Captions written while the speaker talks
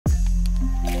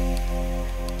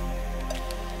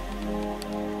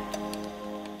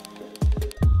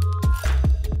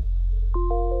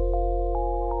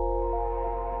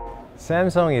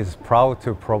Samsung is proud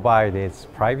to provide its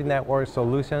private network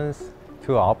solutions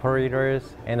to operators,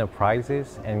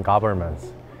 enterprises, and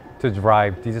governments to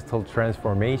drive digital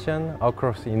transformation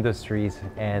across industries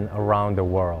and around the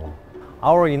world.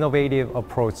 Our innovative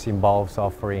approach involves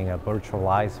offering a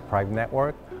virtualized private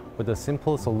network with a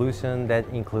simple solution that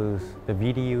includes the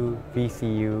VDU,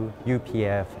 VCU,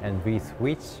 UPF, and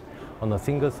vSwitch on a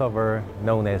single server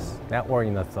known as Network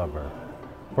in a Server.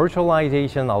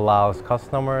 Virtualization allows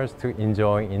customers to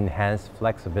enjoy enhanced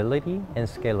flexibility and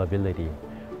scalability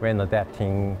when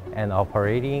adapting and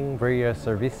operating various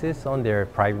services on their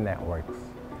private networks.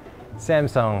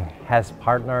 Samsung has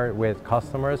partnered with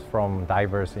customers from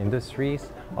diverse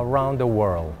industries around the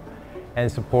world and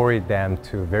supported them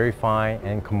to verify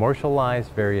and commercialize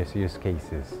various use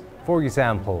cases. For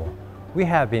example, we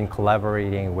have been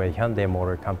collaborating with Hyundai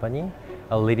Motor Company,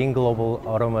 a leading global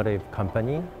automotive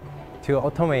company, to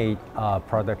automate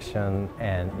production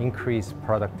and increase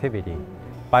productivity.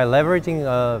 By leveraging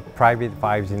a private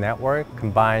 5G network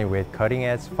combined with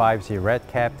cutting-edge 5G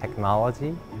RedCap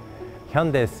technology,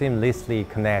 Hyundai seamlessly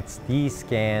connects these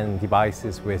scan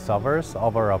devices with servers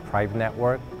over a private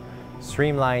network,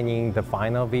 streamlining the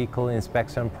final vehicle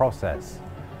inspection process.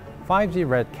 5G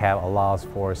RedCap allows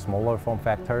for smaller form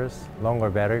factors,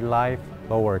 longer battery life,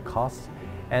 lower costs,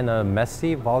 and a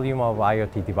massive volume of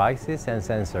IoT devices and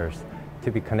sensors to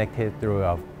be connected through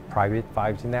a private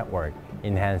 5G network,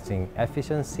 enhancing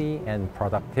efficiency and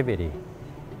productivity.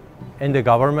 In the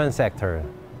government sector,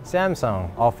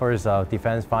 Samsung offers a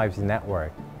defense 5G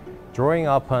network. Drawing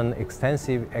upon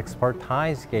extensive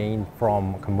expertise gained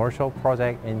from commercial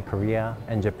projects in Korea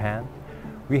and Japan,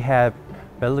 we have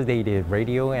validated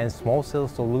radio and small cell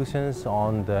solutions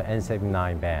on the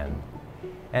N79 band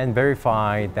and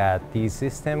verified that these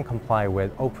systems comply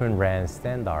with Open RAN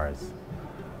standards.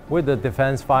 With the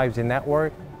defense 5G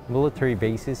network, military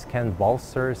bases can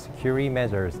bolster security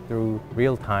measures through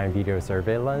real-time video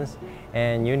surveillance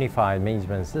and unified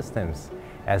management systems,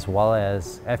 as well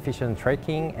as efficient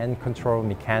tracking and control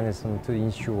mechanisms to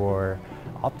ensure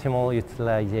optimal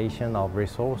utilization of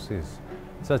resources,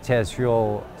 such as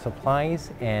fuel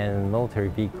supplies and military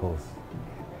vehicles.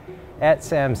 At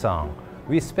Samsung,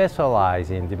 we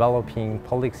specialize in developing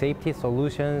public safety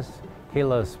solutions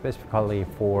tailored specifically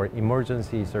for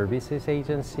emergency services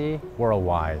agencies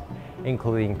worldwide,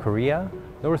 including Korea,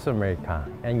 North America,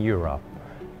 and Europe.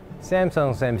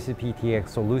 Samsung's MCPTX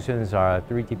solutions are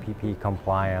 3GPP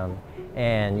compliant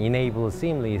and enable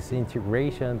seamless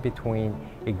integration between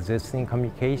existing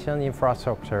communication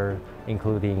infrastructure,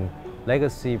 including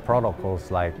legacy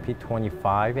protocols like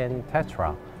P25 and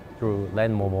Tetra, through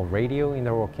land mobile radio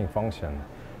interworking function.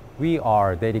 We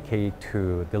are dedicated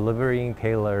to delivering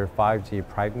tailored 5G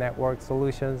private network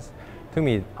solutions to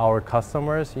meet our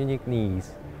customers' unique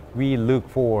needs. We look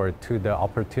forward to the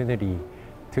opportunity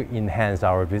to enhance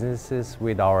our businesses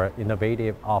with our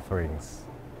innovative offerings.